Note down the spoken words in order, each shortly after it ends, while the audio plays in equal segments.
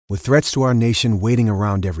With threats to our nation waiting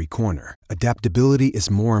around every corner, adaptability is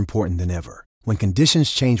more important than ever. When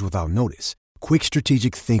conditions change without notice, quick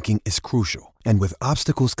strategic thinking is crucial. And with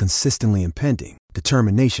obstacles consistently impending,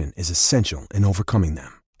 determination is essential in overcoming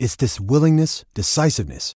them. It's this willingness,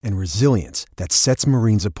 decisiveness, and resilience that sets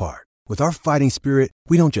Marines apart. With our fighting spirit,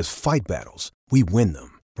 we don't just fight battles, we win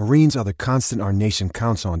them. Marines are the constant our nation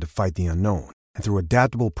counts on to fight the unknown. And through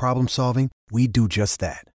adaptable problem solving, we do just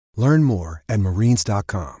that. Learn more at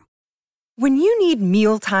marines.com. When you need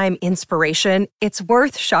mealtime inspiration, it's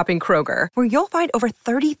worth shopping Kroger, where you'll find over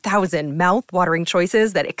 30,000 mouth-watering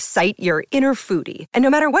choices that excite your inner foodie. And no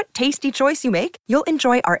matter what tasty choice you make, you'll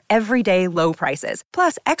enjoy our everyday low prices,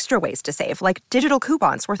 plus extra ways to save, like digital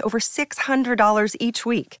coupons worth over $600 each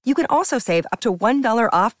week. You can also save up to $1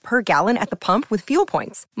 off per gallon at the pump with fuel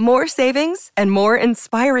points. More savings and more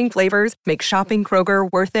inspiring flavors make shopping Kroger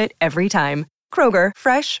worth it every time. Kroger,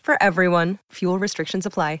 fresh for everyone. Fuel restrictions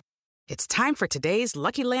apply. It's time for today's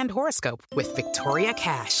Lucky Land horoscope with Victoria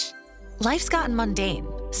Cash. Life's gotten mundane,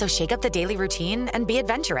 so shake up the daily routine and be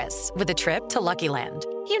adventurous with a trip to Lucky Land.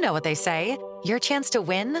 You know what they say, your chance to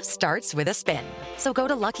win starts with a spin. So go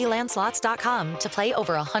to LuckyLandSlots.com to play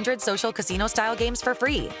over 100 social casino-style games for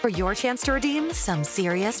free for your chance to redeem some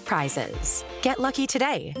serious prizes. Get lucky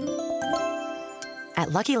today at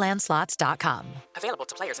LuckyLandSlots.com. Available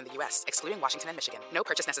to players in the U.S., excluding Washington and Michigan. No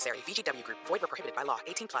purchase necessary. VGW Group. Void where prohibited by law.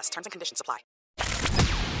 18+. Terms and conditions apply.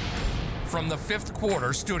 From the Fifth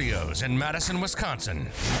Quarter Studios in Madison, Wisconsin,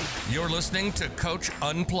 you're listening to Coach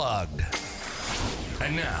Unplugged.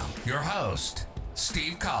 And now, your host,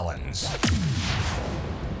 Steve Collins.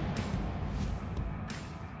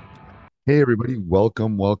 Hey, everybody.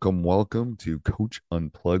 Welcome to Coach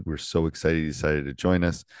Unplugged. We're so excited you decided to join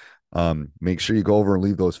us. Make sure you go over and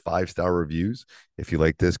leave those 5-star reviews. If you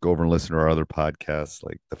like this, go over and listen to our other podcasts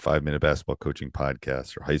like the 5-Minute Basketball Coaching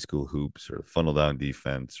Podcast or High School Hoops or Funnel Down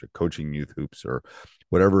Defense or Coaching Youth Hoops or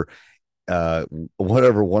whatever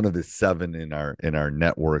one of the 7 in our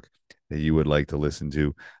network that you would like to listen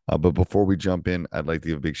to. But before we jump in, I'd like to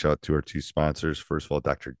give a big shout out to our 2 sponsors. First of all,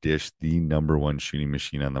 Dr. Dish, the #1 shooting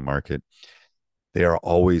machine on the market. They are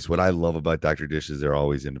always, what I love about Dr. Dish is they're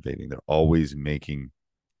always innovating. They're always making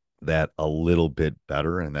that a little bit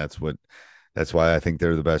better, and that's why I think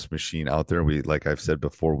they're the best machine out there. We, like I've said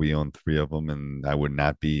before, we own 3 of them, and I would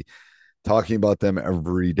not be talking about them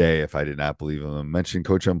every day if I did not believe in them. Mention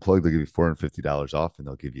Coach Unplugged, they'll give you $450 off, and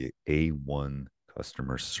they'll give you A1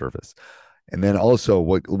 customer service. And then also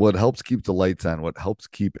what helps keep the lights on, what helps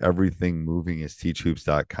keep everything moving is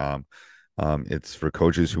teachhoops.com. It's for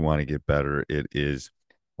coaches who want to get better. It is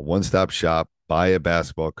a one-stop shop by a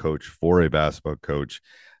basketball coach for a basketball coach.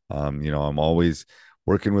 I'm always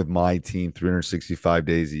working with my team 365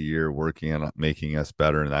 days a year, working on making us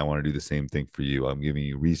better. And I want to do the same thing for you. I'm giving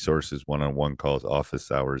you resources, one-on-one calls,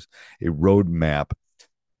 office hours, a roadmap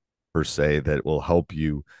per se that will help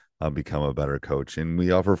you become a better coach. And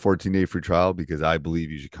we offer a 14-day free trial because I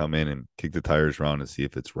believe you should come in and kick the tires around and see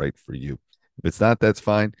if it's right for you. If it's not, that's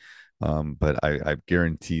fine. But I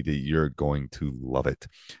guarantee that you're going to love it.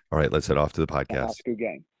 All right, let's head off to the podcast. High school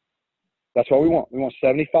game. That's what we want. We want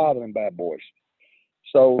 75 of them bad boys.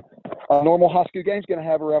 So a normal high school game is going to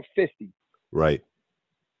have around 50. Right.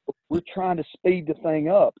 We're trying to speed the thing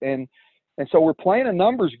up. And so we're playing a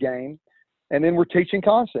numbers game, and then we're teaching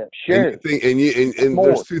concepts. Share. And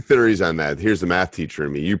there's 2 theories on that. Here's the math teacher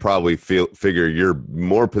in me. You probably figure you're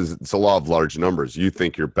more – it's a law of large numbers. You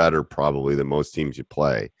think you're better probably than most teams you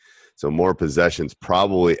play. So more possessions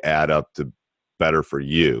probably add up to better for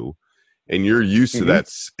you. And you're used to that,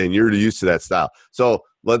 and you're used to that style. So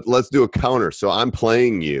let's do a counter. So I'm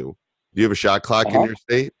playing you. Do you have a shot clock in your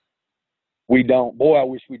state? We don't. Boy, I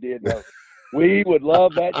wish we did. Though. We would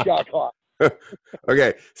love that shot clock.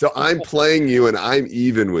 Okay, so I'm playing you, and I'm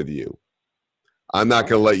even with you. I'm not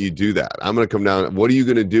going to let you do that. I'm going to come down. What are you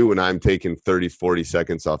going to do when I'm taking 30, 40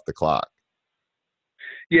 seconds off the clock?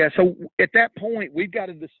 Yeah, so at that point, we've got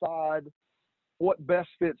to decide what best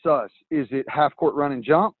fits us. Is it half-court run and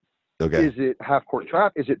jump? Okay. Is it half-court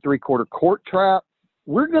trap? Is it three-quarter court trap?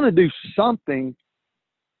 We're going to do something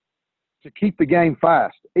to keep the game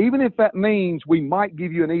fast, even if that means we might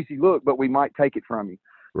give you an easy look, but we might take it from you.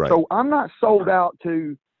 Right. So I'm not sold out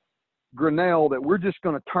to Grinnell that we're just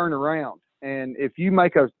going to turn around. And if you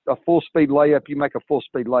make a full-speed layup, you make a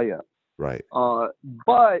full-speed layup. Right.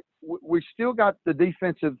 But we still got the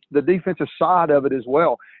defensive side of it as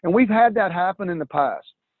well. And we've had that happen in the past.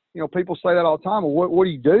 People say that all the time. Well, what do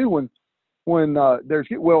you do when there's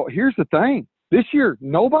 – well, here's the thing. This year,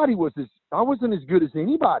 I wasn't as good as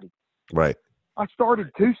anybody. Right. I started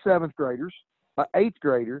 2 7th graders, an 8th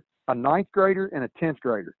grader, a 9th grader, and a 10th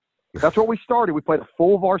grader. That's what we started. We played a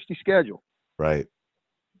full varsity schedule. Right.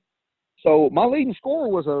 So my leading scorer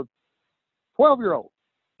was a 12-year-old,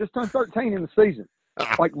 just turned 13 in the season.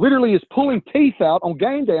 Like literally is pulling teeth out on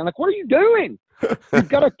game day. I'm like, what are you doing? You've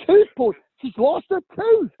got a tooth pulled. She's lost a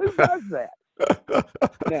tooth. Who does that?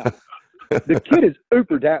 Now, the kid is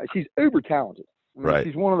she's uber talented. I mean, Right.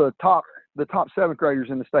 She's one of the top 7th graders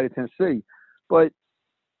in the state of Tennessee. But,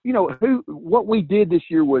 you know, what we did this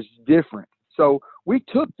year was different. So we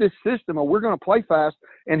took this system of we're going to play fast.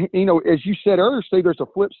 And, you know, as you said earlier, Steve, there's a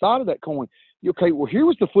flip side of that coin. Okay, well, here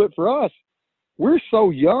was the flip for us. We're so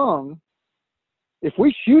young. If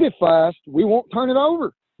we shoot it fast, we won't turn it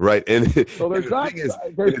over. Right. And so there's and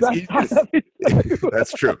that.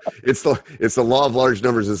 That's true. It's the law of large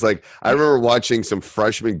numbers. It's like I remember watching some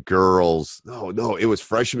freshman girls. No, it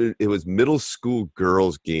was middle school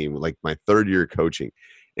girls game, like my 3rd year coaching.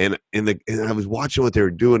 And I was watching what they were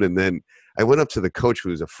doing, and then I went up to the coach who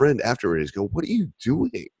was a friend afterwards. He goes, "What are you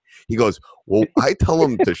doing?" He goes, "Well, I tell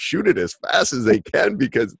them to shoot it as fast as they can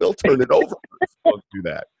because they'll turn it over if they don't do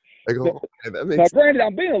that." I go, okay, that makes sense. Now, granted,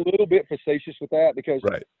 I'm being a little bit facetious with that because,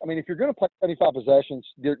 right. I mean, if you're going to play 75 possessions,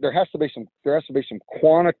 there has to be some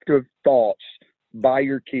quantitative thoughts by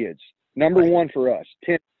your kids. Number one for us,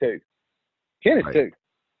 10-2. 10 is 2.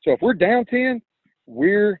 So if we're down 10,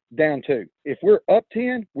 we're down 2. If we're up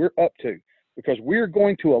 10, we're up 2 because we're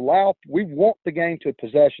going to we want the game to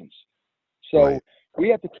possessions. So we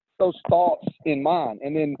have to keep those thoughts in mind.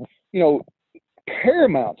 And then, you know,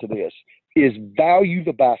 paramount to this is value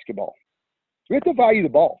the basketball. We have to value the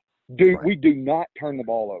ball. We do not turn the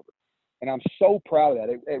ball over. And I'm so proud of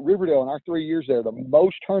that. At Riverdale, in our 3 years there, the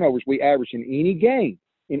most turnovers we averaged in any game,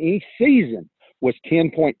 in any season, was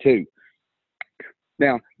 10.2.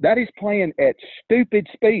 Now, that is playing at stupid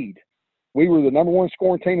speed. We were the number 1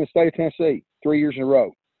 scoring team in the state of Tennessee 3 years in a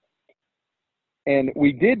row. And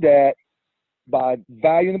we did that by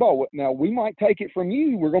valuing the ball. Now, we might take it from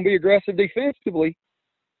you. We're going to be aggressive defensively.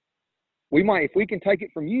 We might, if we can take it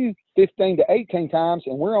from you 15 to 18 times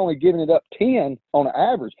and we're only giving it up 10 on an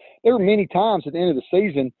average, there were many times at the end of the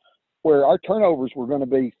season where our turnovers were going to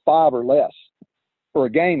be 5 or less for a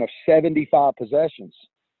game of 75 possessions.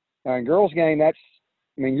 Now, in girls' game,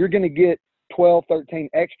 you're going to get 12, 13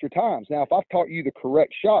 extra times. Now, if I've taught you the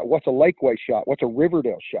correct shot, what's a Lakeway shot? What's a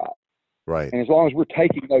Riverdale shot? Right. And as long as we're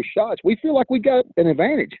taking those shots, we feel like we got an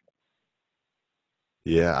advantage.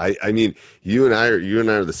 Yeah, I mean, you and I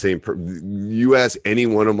are the same. You ask any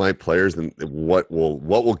one of my players, and what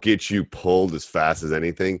will get you pulled as fast as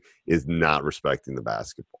anything is not respecting the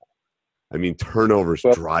basketball. I mean, turnovers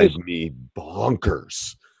drive me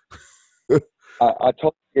bonkers. I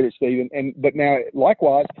totally get it, Stephen. But now,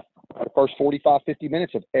 likewise, the first 45, 50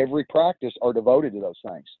 minutes of every practice are devoted to those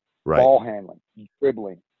things: ball handling,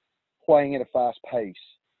 dribbling, playing at a fast pace.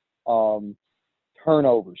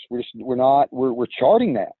 Turnovers. We're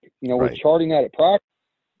charting that. You know, we're charting that at practice.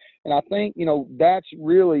 And I think, you know, that's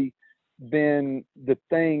really been the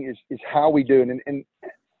thing is how we do it. And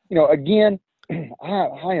you know, again,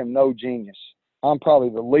 I am no genius. I'm probably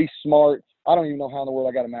the least smart. I don't even know how in the world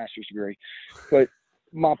I got a master's degree. But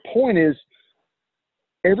my point is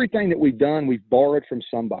everything that we've done, we've borrowed from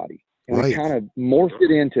somebody. And we kind of morphed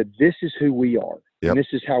it into this is who we are. And this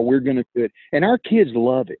is how we're going to do it. And our kids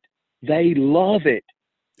love it. They love it.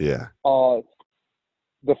 Yeah.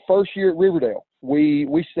 The first year at Riverdale, we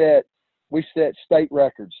set state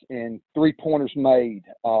records in 3-pointers made.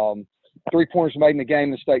 3-pointers made in the game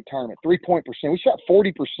in the state tournament. 3-point percent. We shot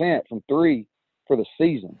 40% from 3 for the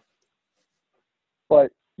season.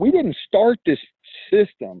 But we didn't start this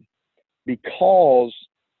system because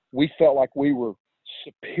we felt like we were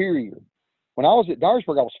superior. When I was at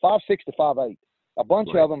Dyersburg, I was 5'6" to 5'8". A bunch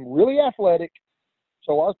of them really athletic.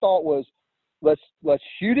 So our thought was, let's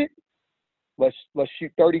shoot it. Let's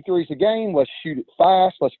shoot 33s a game. Let's shoot it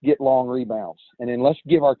fast. Let's get long rebounds, and then let's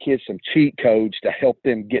give our kids some cheat codes to help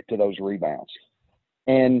them get to those rebounds.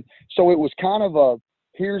 And so it was kind of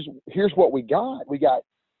here's what we got. We got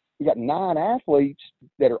 9 athletes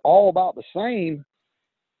that are all about the same.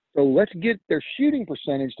 So let's get their shooting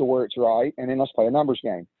percentage to where it's right, and then let's play a numbers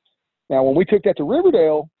game. Now, when we took that to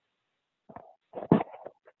Riverdale,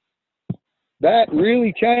 that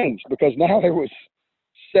really changed because now there was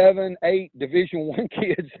 7, 8 Division I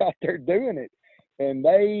kids out there doing it, and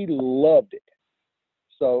they loved it.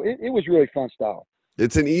 So it was really fun style.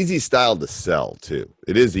 It's an easy style to sell too.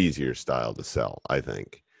 It is easier style to sell, I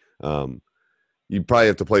think. You probably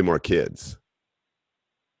have to play more kids.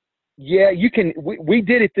 Yeah, you can. We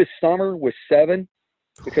did it this summer with 7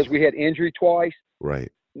 because we had injury twice.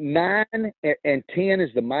 Right. 9 and 10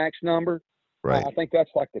 is the max number. Right. I think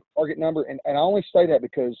that's like the target number. And I only say that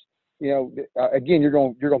because, again, you're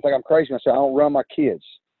going to think I'm crazy when I say I don't run my kids.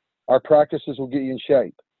 Our practices will get you in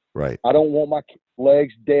shape. Right. I don't want my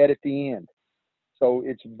legs dead at the end. So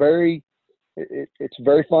it's very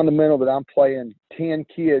fundamental that I'm playing 10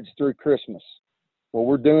 kids through Christmas. Well,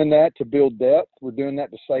 we're doing that to build depth. We're doing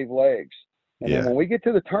that to save legs. And then when we get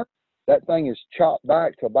to the turn, that thing is chopped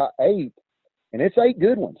back to about 8, and it's 8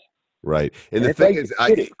 good ones. Right. And the thing is,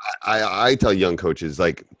 I tell young coaches,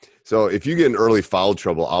 like, so if you get in early foul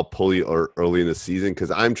trouble, I'll pull you early in the season because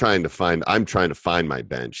I'm trying to find my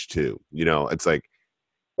bench too. It's like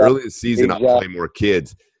early in the season, I'll play more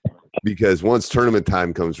kids because once tournament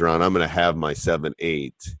time comes around, I'm going to have my 7,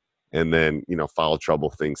 8, and then, foul trouble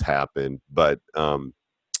things happen. But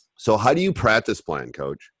so how do you practice plan,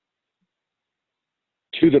 Coach?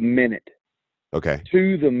 To the minute. Okay.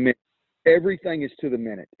 To the minute. Everything is to the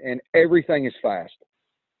minute, and everything is fast.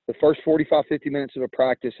 The first 45, 50 minutes of a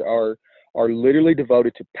practice are literally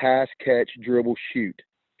devoted to pass, catch, dribble, shoot,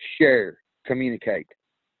 share, communicate.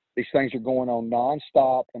 These things are going on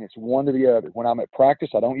nonstop, and it's one to the other. When I'm at practice,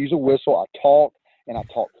 I don't use a whistle. I talk, and I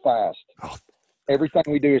talk fast. Everything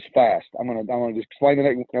we do is fast. I'm gonna just explain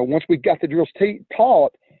that. Once we got the drills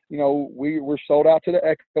taught, we're sold out to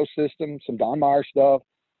the ecosystem, some Don Meyer stuff.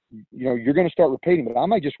 You're going to start repeating, but I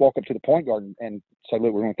may just walk up to the point guard and say,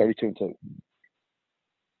 look, we're going 32-2.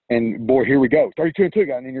 And boy, here we go. 32-2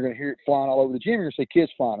 guy. And then you're going to hear it flying all over the gym. You're going to see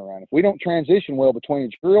kids flying around. If we don't transition well between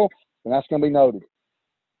each drill, then that's going to be noted.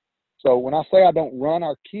 So when I say I don't run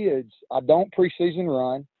our kids, I don't preseason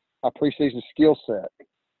run. I preseason skill set.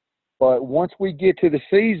 But once we get to the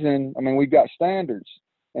season, we've got standards.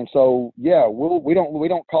 And so, yeah, we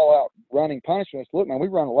don't call out running punishments. Look, man, we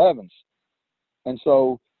run 11s. And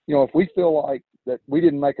so, if we feel like that we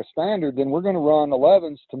didn't make a standard, then we're going to run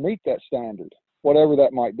 11s to meet that standard, whatever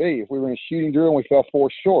that might be. If we were in a shooting drill and we fell 4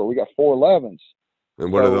 short, we got 4 11s.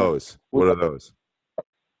 And what are those? What are those?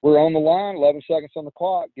 We're on the line, 11 seconds on the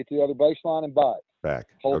clock, get to the other baseline and back.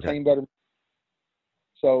 Whole team better.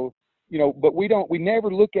 So, but we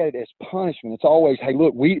never look at it as punishment. It's always, hey,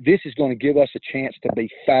 look, this is going to give us a chance to be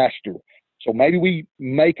faster. So maybe we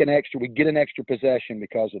get an extra possession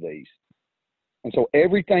because of these. And so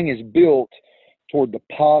everything is built toward the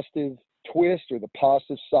positive twist or the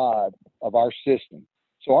positive side of our system.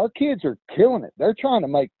 So our kids are killing it. They're trying to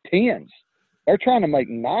make 10s. They're trying to make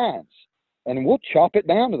 9s. And we'll chop it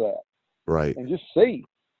down to that. Right. And just see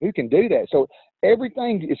who can do that. So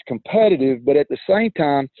everything is competitive, but at the same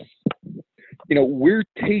time, we're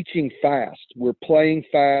teaching fast. We're playing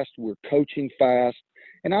fast. We're coaching fast.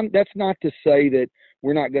 And that's not to say that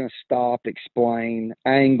we're not going to stop, explain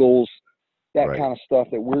angles, that kind of stuff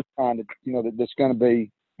that we're trying to, that's going to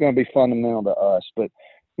be fundamental to us. But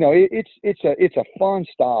it's a fun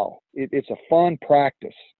style. It's a fun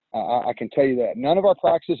practice. I can tell you that. None of our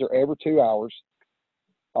practices are ever 2 hours.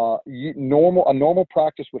 A normal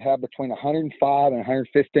practice would have between 105 and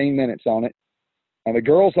 115 minutes on it. And the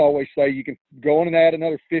girls always say you can go in and add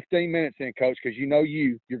another 15 minutes in, Coach, because you're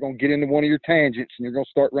going to get into one of your tangents and you're going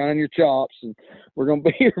to start running your chops, and we're going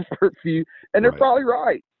to be here for a few. And they're probably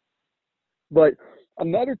right. But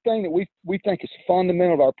another thing that we think is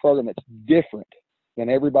fundamental to our program that's different than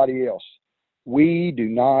everybody else, we do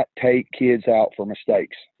not take kids out for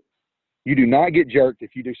mistakes. You do not get jerked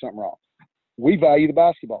if you do something wrong. We value the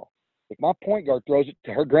basketball. If my point guard throws it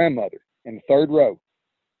to her grandmother in the 3rd row,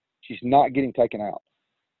 she's not getting taken out.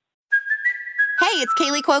 Hey, it's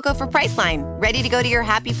Kaylee Cuoco for Priceline. Ready to go to your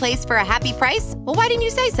happy place for a happy price? Well, why didn't you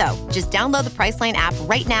say so? Just download the Priceline app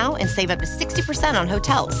right now and save up to 60% on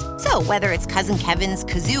hotels. So whether it's Cousin Kevin's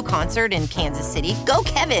Kazoo Concert in Kansas City, go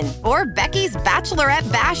Kevin, or Becky's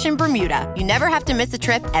Bachelorette Bash in Bermuda, you never have to miss a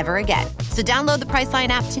trip ever again. So download the Priceline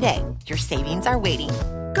app today. Your savings are waiting.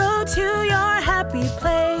 Go to your happy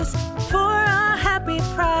place for a happy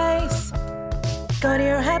price. Go to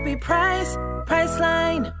your happy price,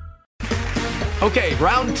 Priceline. Okay,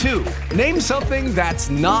 round 2. Name something that's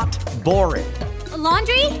not boring. A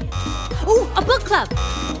laundry? Ooh, a book club.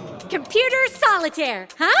 Computer solitaire,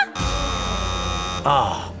 huh?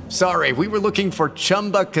 Ah, sorry, we were looking for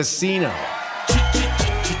Chumba Casino.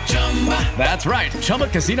 That's right,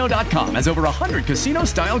 ChumbaCasino.com has over 100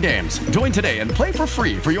 casino-style games. Join today and play for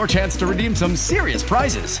free for your chance to redeem some serious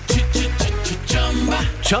prizes.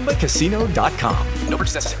 ChumbaCasino.com. No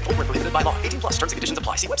purchase necessary. Void where prohibited by law. 18+. Terms and conditions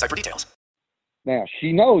apply. See website for details. Now,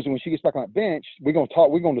 she knows when she gets back on that bench, we're going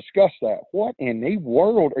to discuss that. What in the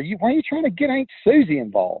world why are you trying to get Aunt Susie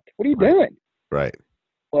involved? What are you doing? Right.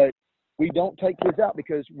 But we don't take kids out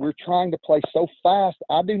because we're trying to play so fast.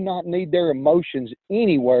 I do not need their emotions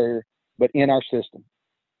anywhere but in our system.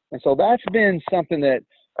 And so that's been something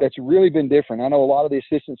that's really been different. I know a lot of the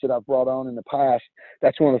assistants that I've brought on in the past,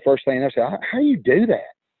 that's one of the first things they say, how do you do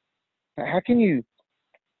that? How can you,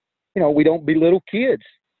 we don't belittle kids.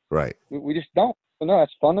 Right. We just don't. No,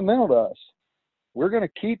 that's fundamental to us. We're going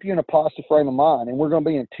to keep you in a positive frame of mind, and we're going to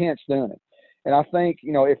be intense doing it. And I think,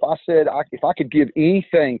 if I could give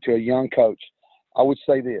anything to a young coach, I would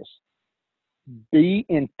say this: be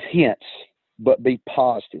intense, but be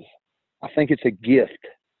positive. I think it's a gift.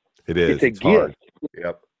 It is. It's a gift.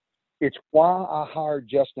 Yep. It's why I hired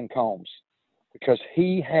Justin Combs, because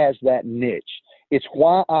he has that niche. It's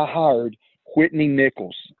why I hired Whitney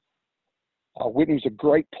Nichols. Whitney's a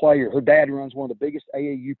great player. Her dad runs one of the biggest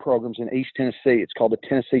AAU programs in East Tennessee. It's called the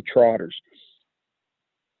Tennessee Trotters.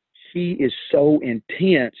 She is so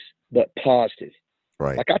intense but positive.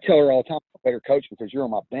 Right. Like I tell her all the time, I'm a better coach because you're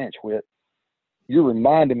on my bench, Whit. You're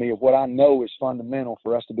reminding me of what I know is fundamental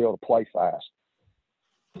for us to be able to play fast.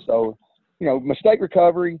 So, mistake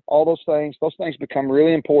recovery, all those things become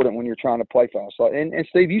really important when you're trying to play fast. So, and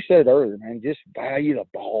Steve, you said it earlier, man, just value the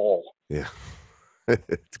ball. Yeah.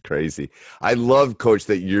 It's crazy. I love, Coach,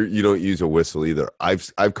 that you don't use a whistle either.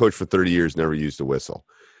 I've coached for 30 years, never used a whistle,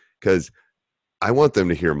 because I want them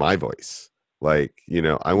to hear my voice. Like,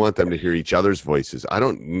 I want them to hear each other's voices.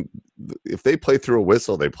 If they play through a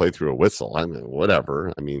whistle, they play through a whistle. I mean,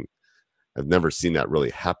 whatever. I mean, I've never seen that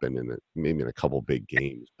really happen maybe in a couple big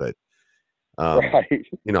games, but right.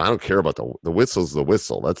 I don't care about the whistle's the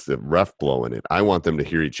whistle. That's the ref blowing it. I want them to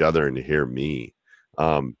hear each other and to hear me.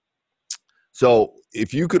 So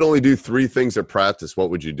if you could only do 3 things at practice, what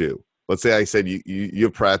would you do? Let's say I said you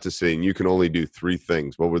have practice and you can only do 3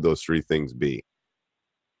 things. What would those 3 things be?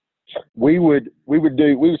 We would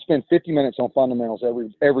spend 50 minutes on fundamentals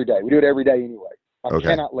every day. We do it every day anyway. I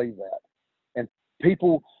cannot leave that. And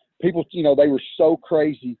people, they were so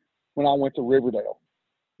crazy when I went to Riverdale.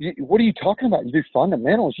 What are you talking about? You do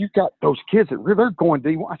fundamentals? You've got those kids they're going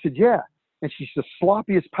D1. I said, yeah. And she's the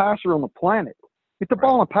sloppiest passer on the planet. Get the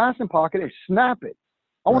ball in a passing pocket and snap it.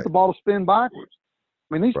 I want the ball to spin backwards.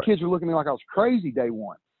 I mean, these kids are looking at me like I was crazy day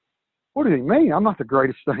one. What do they mean? I'm not the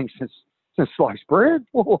greatest thing since sliced bread?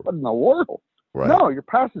 What in the world? Right. No, your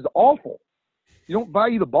pass is awful. You don't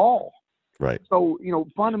value the ball. Right. So,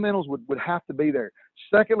 fundamentals would have to be there.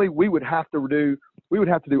 Secondly, we would have to do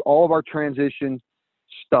all of our transition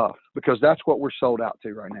stuff, because that's what we're sold out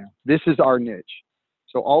to right now. This is our niche.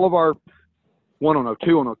 So all of our 1-on-0,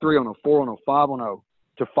 2-on-0, 3-on-0, 4-on-0, 5-on-0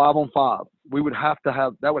 to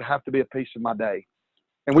 5-on-5, that would have to be a piece of my day.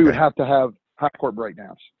 And we would have to have half-court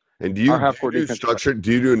breakdowns. And do you do structured?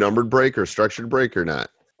 Do you do a numbered break or structured break or not?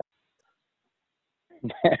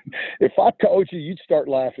 Man, if I told you, you'd start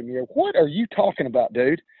laughing. What are you talking about,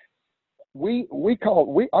 dude?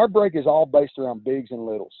 Our break is all based around bigs and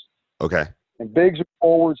littles. Okay. And bigs are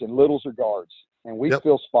forwards and littles are guards, and we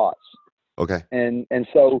fill spots. Okay. And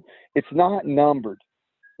so it's not numbered.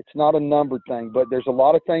 It's not a numbered thing, but there's a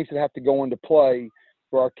lot of things that have to go into play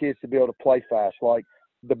for our kids to be able to play fast. Like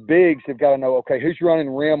the bigs have got to know, okay, who's running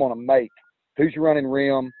rim on a make? Who's running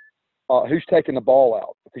rim? Who's taking the ball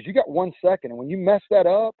out? Because you got 1 second, and when you mess that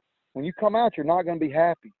up, when you come out, you're not going to be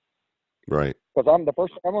happy. Right. Because the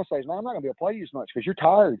first thing I'm going to say is, man, I'm not going to be able to play you as much because you're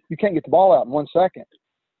tired. You can't get the ball out in 1 second.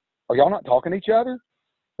 Are y'all not talking to each other?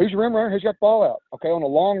 Who's rim runner? Who's got the ball out? Okay, on a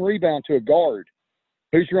long rebound to a guard,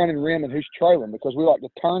 who's running rim and who's trailing? Because we like to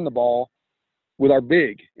turn the ball with our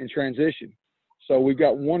big in transition. So we've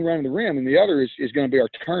got one running the rim, and the other is going to be our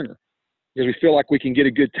turner, because we feel like we can get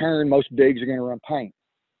a good turn. Most bigs are going to run paint.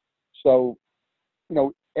 So,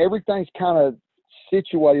 everything's kind of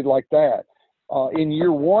situated like that. In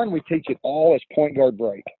year one, we teach it all as point guard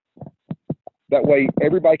break. That way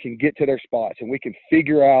everybody can get to their spots and we can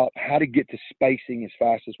figure out how to get to spacing as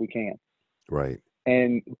fast as we can. Right.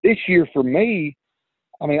 And this year for me,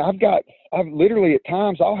 I mean, I've literally at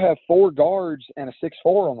times I'll have 4 guards and a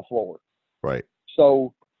 6'4" on the floor. Right.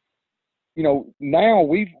 So, now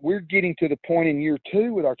we're getting to the point in year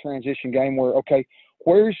 2 with our transition game where, okay,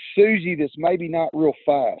 where's Susie that's maybe not real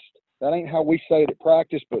fast? That ain't how we say it at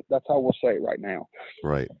practice, but that's how we'll say it right now.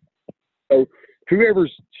 Right. So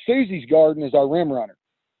whoever's Susie's guarding is our rim runner.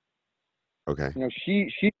 Okay.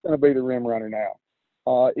 She's going to be the rim runner now.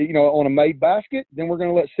 On a made basket, then we're going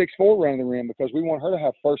to let 6'4" run the rim because we want her to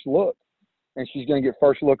have first look, and she's going to get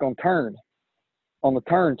first look on the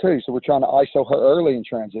turn too. So we're trying to ISO her early in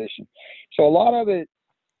transition. So a lot of it,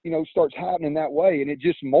 starts happening that way, and it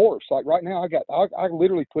just morphs. Like right now, I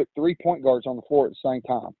literally put 3 point guards on the floor at the same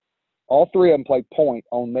time. All 3 of them play point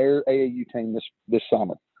on their AAU team this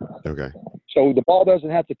summer. Okay. So the ball doesn't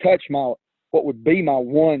have to touch what would be my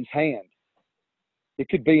one's hand. it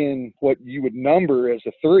could be in what you would number as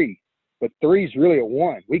a 3, but 3 is really a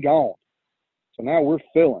 1. We gone. So now we're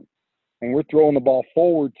filling, and we're throwing the ball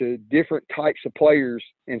forward to different types of players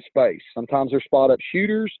in space. Sometimes they're spot-up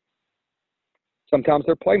shooters. Sometimes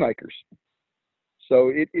they're playmakers.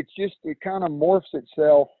 So it kind of morphs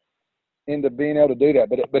itself into being able to do that.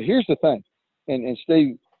 But here's the thing, and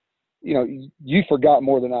Steve, you forgot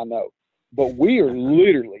more than I know, but we are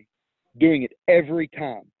literally doing it every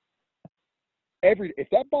time. If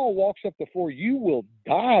that ball walks up the floor, you will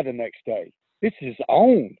die the next day. This is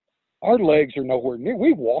owned. Our legs are nowhere near.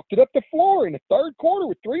 We walked it up the floor in the third quarter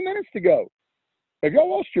with 3 minutes to go. Have y'all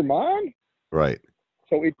lost your mind? Right.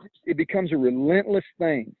 So it becomes a relentless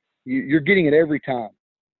thing. You're getting it every time.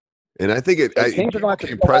 And I think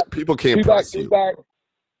people can't press you.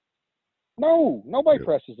 No, nobody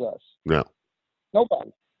presses us. No.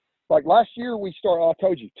 Nobody. Like last year, I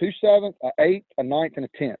told you, 2 7th, an 8th, a 9th, and a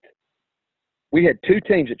 10th. We had 2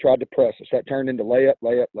 teams that tried to press us. That turned into layup,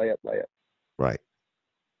 layup, layup, layup. Right.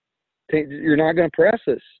 You're not going to press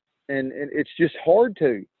us. And it's just hard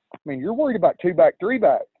to. I mean, you're worried about 2 back, 3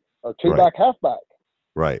 back, or 2 back, half back.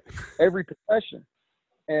 Right. Every possession.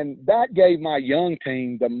 And that gave my young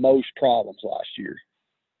team the most problems last year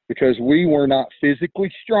because we were not physically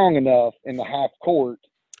strong enough in the half court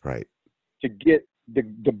to get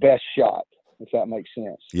the best shot, if that makes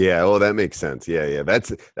sense. Yeah, well, that makes sense. Yeah.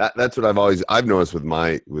 That's what I've noticed with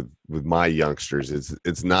my youngsters.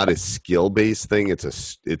 It's not a skill-based thing. It's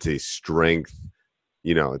a strength.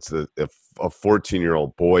 It's a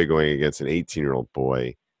 14-year-old boy going against an 18-year-old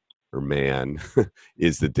boy or man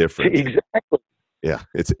is the difference. Exactly. Yeah,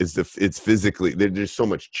 it's physically, there's so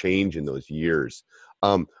much change in those years.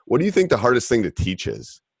 What do you think the hardest thing to teach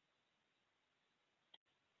is?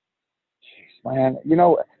 Man,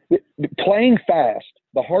 playing fast,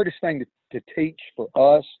 the hardest thing to teach for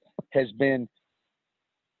us has been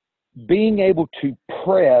being able to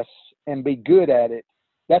press and be good at it.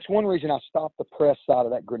 That's one reason I stopped the press side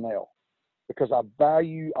of that Grinnell, because I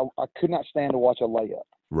could not stand to watch a layup.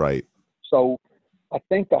 Right. So I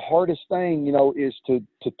think the hardest thing, is to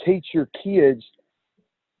teach your kids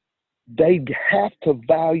they have to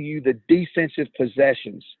value the defensive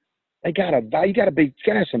possessions. You gotta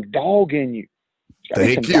have some dog in you.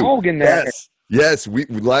 Thank you. Dog in there. Yes. We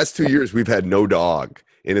last 2 years we've had no dog,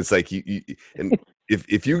 and it's like and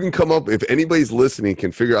if you can come up, if anybody's listening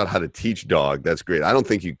can figure out how to teach dog, that's great. I don't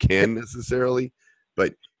think you can necessarily,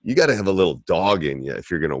 but you got to have a little dog in you if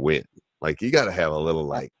you're gonna win. Like you got to have a little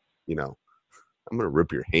I'm going to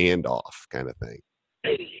rip your hand off kind of thing.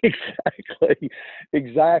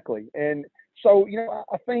 Exactly. And so,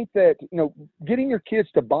 I think that, getting your kids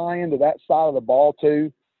to buy into that side of the ball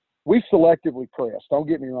too, we selectively press. Don't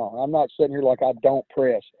get me wrong. I'm not sitting here like I don't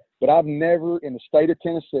press, but I've never in the state of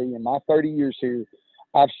Tennessee in my 30 years here,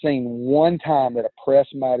 I've seen one time that a press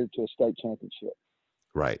mattered to a state championship.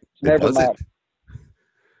 Right. Never mattered.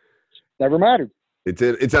 Never mattered.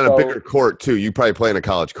 It's on a bigger court too. You probably play in a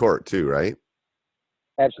college court too, right?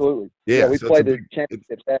 Absolutely. Yeah, we played the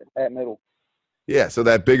championships at middle. Yeah, so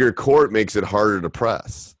that bigger court makes it harder to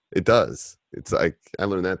press. It does. It's like I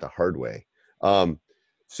learned that the hard way.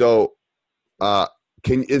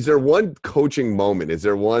 Is there one coaching moment? Is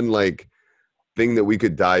there one thing that we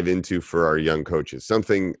could dive into for our young coaches?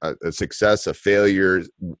 Something, a success, a failure?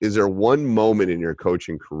 Is there one moment in your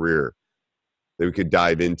coaching career that we could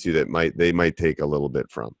dive into that they might take a little bit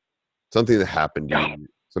from? Something that happened to you,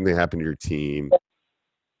 something happened to your team.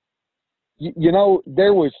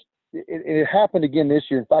 It happened again this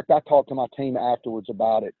year. In fact, I talked to my team afterwards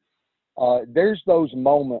about it. There's those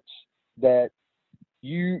moments that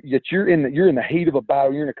you're in the heat of a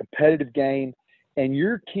battle, you're in a competitive game, and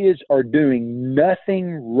your kids are doing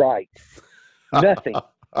nothing right. Nothing.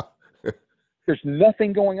 There's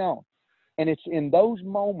nothing going on. And it's in those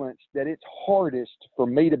moments that it's hardest for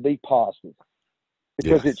me to be positive.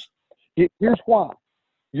 Because here's why.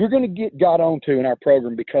 You're going to get got onto in our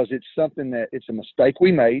program because it's something that it's a mistake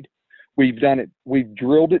we made. We've done it. We've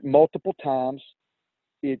drilled it multiple times.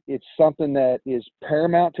 It's something that is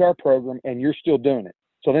paramount to our program, and you're still doing it.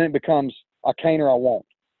 So then it becomes I can't or I won't,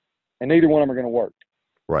 and neither one of them are going to work.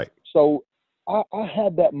 Right. So I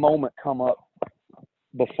had that moment come up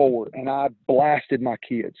before, and I blasted my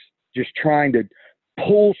kids, just trying to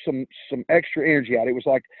pull some extra energy out. It was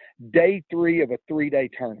like day 3 of a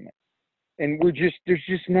 3-day tournament. And there's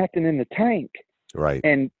just nothing in the tank. Right.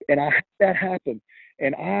 And I had that happen.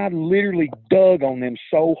 And I literally dug on them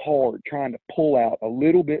so hard trying to pull out a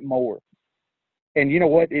little bit more. And you know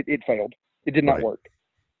what? It failed. It did not work.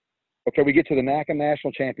 Okay, we get to the NACA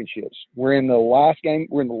National Championships. We're in the last game.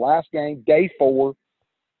 Day 4,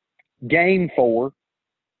 game 4.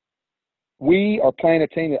 we are playing a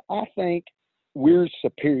team that I think we're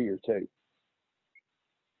superior to.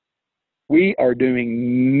 We are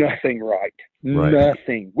doing nothing right.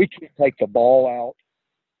 Nothing. We can't take the ball out.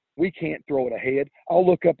 We can't throw it ahead. I'll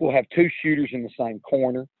look up, we'll have two shooters in the same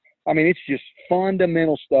corner. I mean, it's just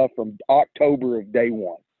fundamental stuff from October of day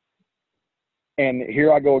one. And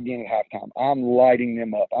here I go again at halftime. I'm lighting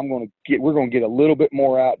them up. We're going to get a little bit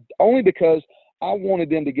more out, only because I wanted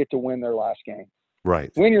them to get to win their last game.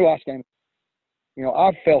 Right. Win your last game. You know,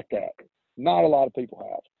 I've felt that. Not a lot of people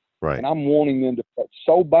have. Right. And I'm wanting them to play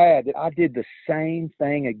so bad that I did the same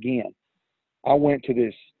thing again. I went to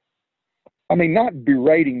this, I mean, not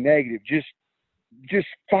berating negative, just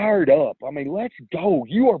fired up. I mean, let's go.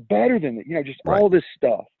 You are better than it. You know, just all this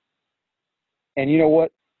stuff. And you know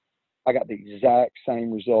what? I got the exact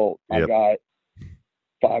same result I got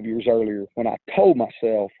 5 years earlier when I told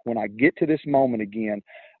myself, when I get to this moment again,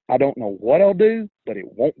 I don't know what I'll do, but it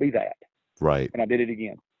won't be that. Right. And I did it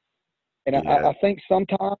again. And I think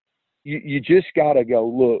sometimes you just got to go,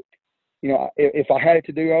 look, you know, if I had it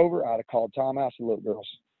to do over, I'd have called timeout and said, look, girls,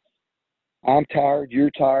 I'm tired. You're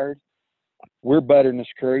tired. We're better than this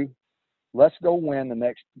crew. Let's go win the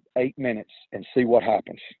next 8 minutes and see what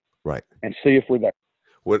happens. Right. And see if we're there.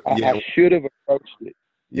 I should have approached it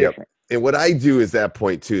different. And what I do is that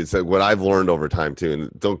point too. It's like what I've learned over time too.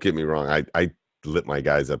 And don't get me wrong, I lit my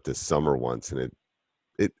guys up this summer once, and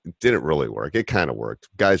it didn't really work. It kind of worked.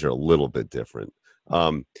 Guys are a little bit different,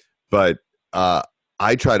 but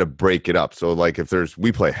I try to break it up. So like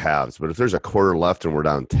we play halves, but if there's a quarter left and we're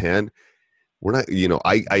down 10, we're not. You know,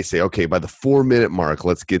 I say, okay, by the 4-minute mark,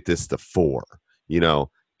 let's get this to 4. You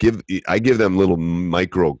know. I give them little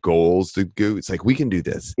micro goals to go. It's like, we can do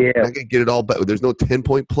this. Yeah. We're not going to get it all back. There's no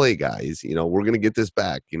 10-point play, guys. You know, we're going to get this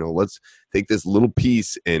back. You know, let's take this little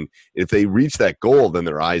piece. And if they reach that goal, then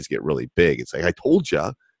their eyes get really big. It's like, I told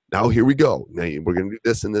you. Now here we go. Now we're going to do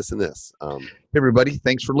this and this and this. Hey, everybody,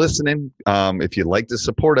 thanks for listening. If you'd like to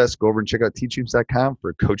support us, go over and check out teachhoops.com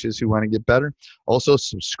for coaches who want to get better. Also,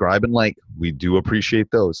 subscribe and like. We do appreciate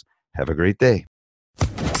those. Have a great day.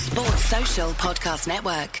 Sports Social Podcast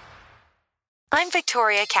Network. I'm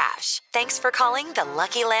Victoria Cash. Thanks for calling the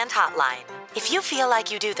Lucky Land Hotline. If you feel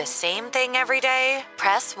like you do the same thing every day,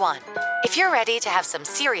 press 1. If you're ready to have some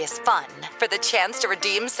serious fun for the chance to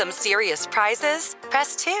redeem some serious prizes,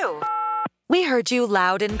 press 2. We heard you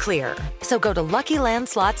loud and clear. So go to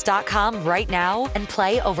LuckyLandSlots.com right now and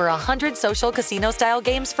play over 100 social casino-style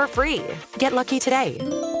games for free. Get lucky today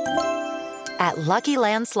at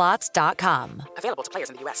LuckyLandSlots.com. Available to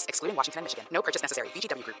players in the U.S., excluding Washington and Michigan. No purchase necessary.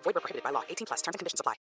 VGW Group. Void where prohibited by law. 18+. Terms and conditions apply.